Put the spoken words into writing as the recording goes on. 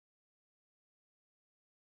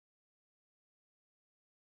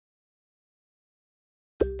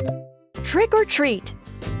Trick or treat.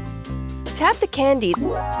 Tap the candy. You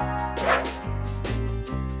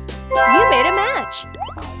made a match.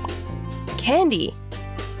 Candy.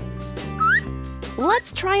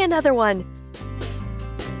 Let's try another one.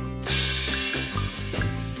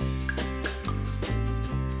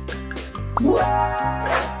 You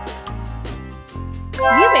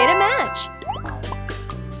made a match.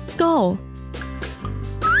 Skull.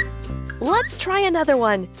 Let's try another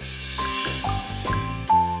one.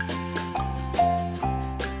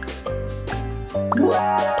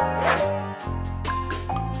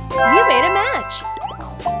 You made a match.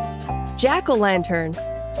 Jack-o'-lantern.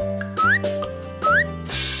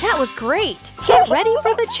 That was great. Get ready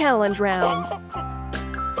for the challenge rounds.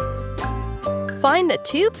 Find the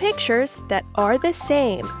two pictures that are the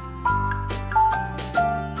same.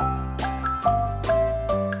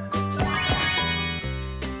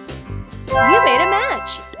 You made a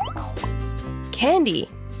match. Candy.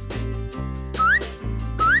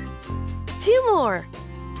 Two more.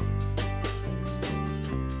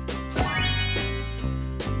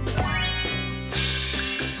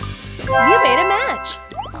 You made a match.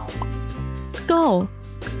 Skull.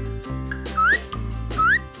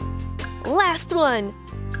 Last one.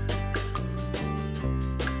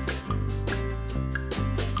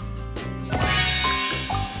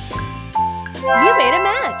 You made a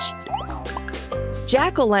match.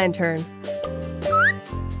 Jack-o'-lantern.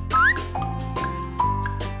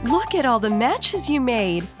 Look at all the matches you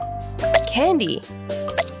made. Candy.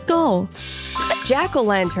 Skull.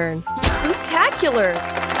 Jack-o'-lantern. Spooktacular!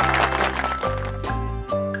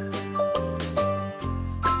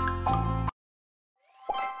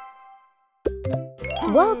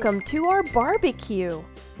 Welcome to our barbecue.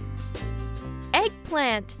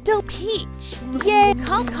 Eggplant, peach, yay,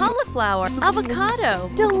 cauliflower, avocado,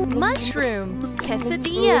 mushroom,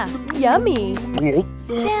 quesadilla, yummy,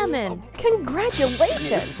 salmon,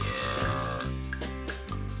 congratulations,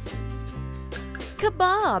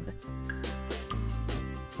 kebab,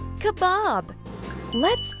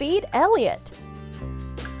 let's feed Elliot,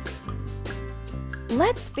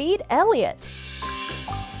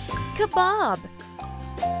 kebab,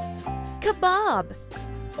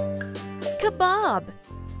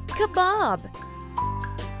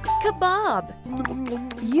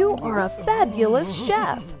 You are a fabulous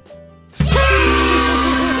chef.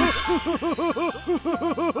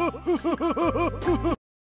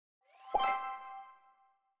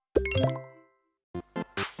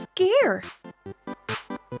 Scare.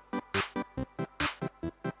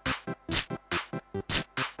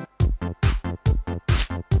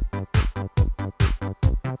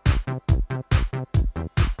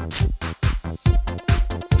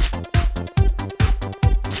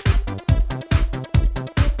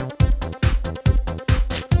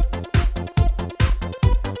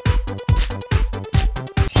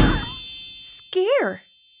 Scare.